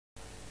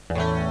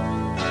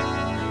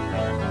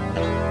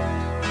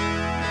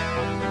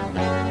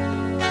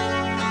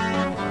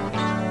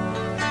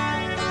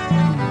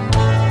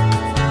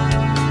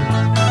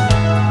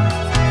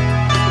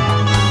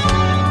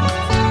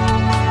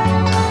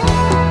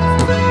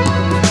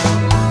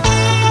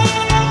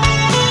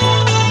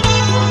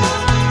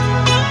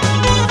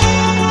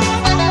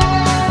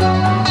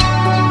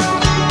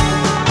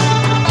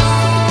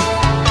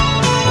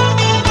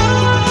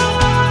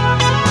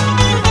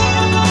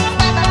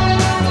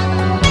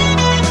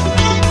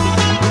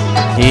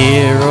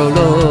Hear, O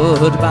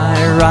Lord, my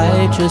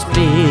righteous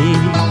plea,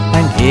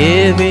 and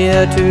give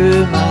ear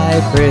to my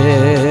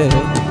prayer.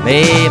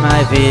 May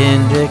my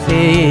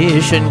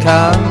vindication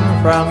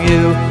come from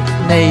you.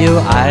 May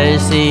your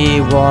eyes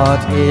see what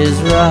is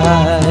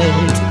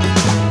right.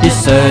 You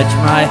search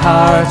my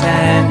heart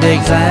and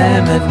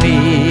examine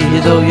me.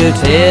 Though you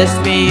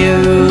test me,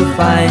 you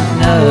find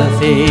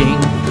nothing.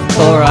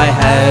 For I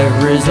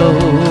have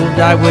resolved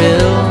I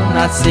will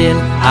not sin.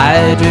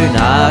 I do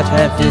not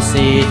have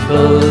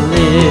deceitful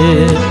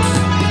lips.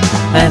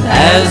 And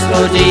as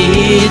for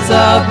deeds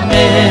of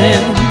men,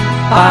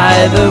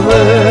 by the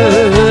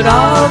word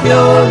of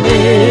your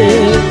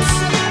lips,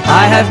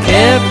 I have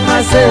kept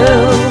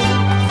myself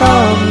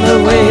from the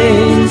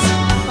ways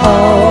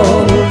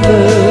of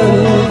the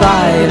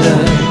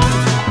violent.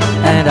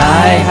 And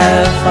I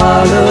have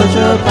followed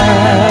your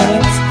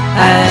paths,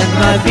 and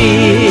my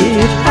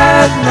feet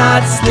have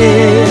not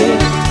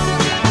slipped.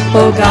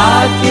 Oh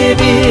God, give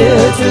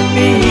ear to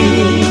me,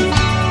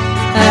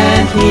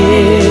 and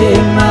hear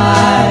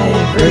my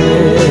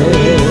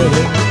prayer.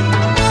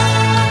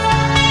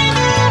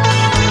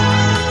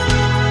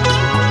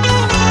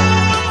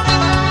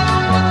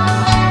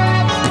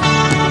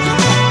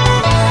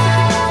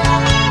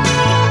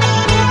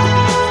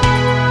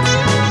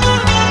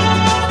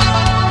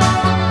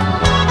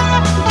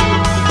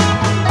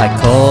 I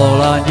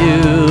call on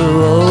you,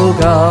 O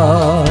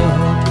God,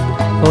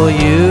 for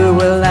you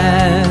will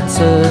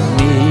answer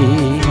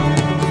me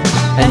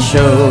and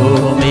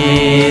show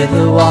me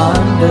the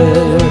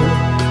wonder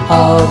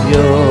of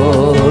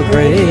your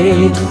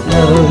great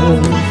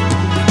love.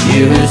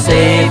 You who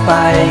save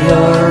by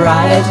your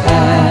right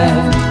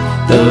hand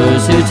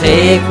those who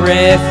take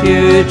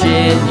refuge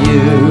in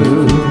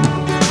you,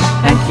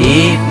 and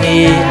keep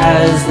me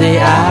as the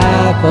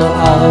apple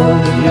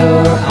of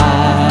your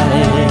eye.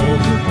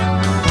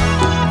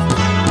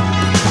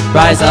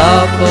 Rise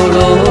up, O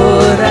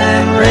Lord,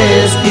 and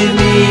rescue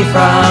me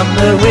from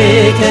the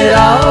wicked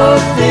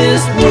of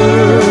this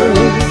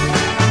world,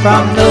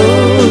 from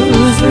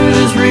those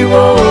whose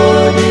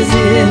reward is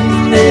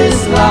in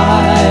this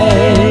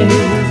life.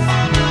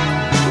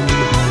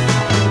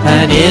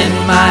 And in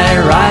my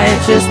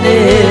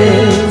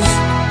righteousness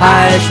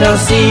I shall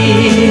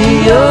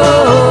see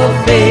your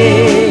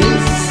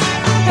face,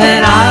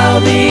 and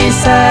I'll be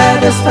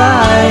satisfied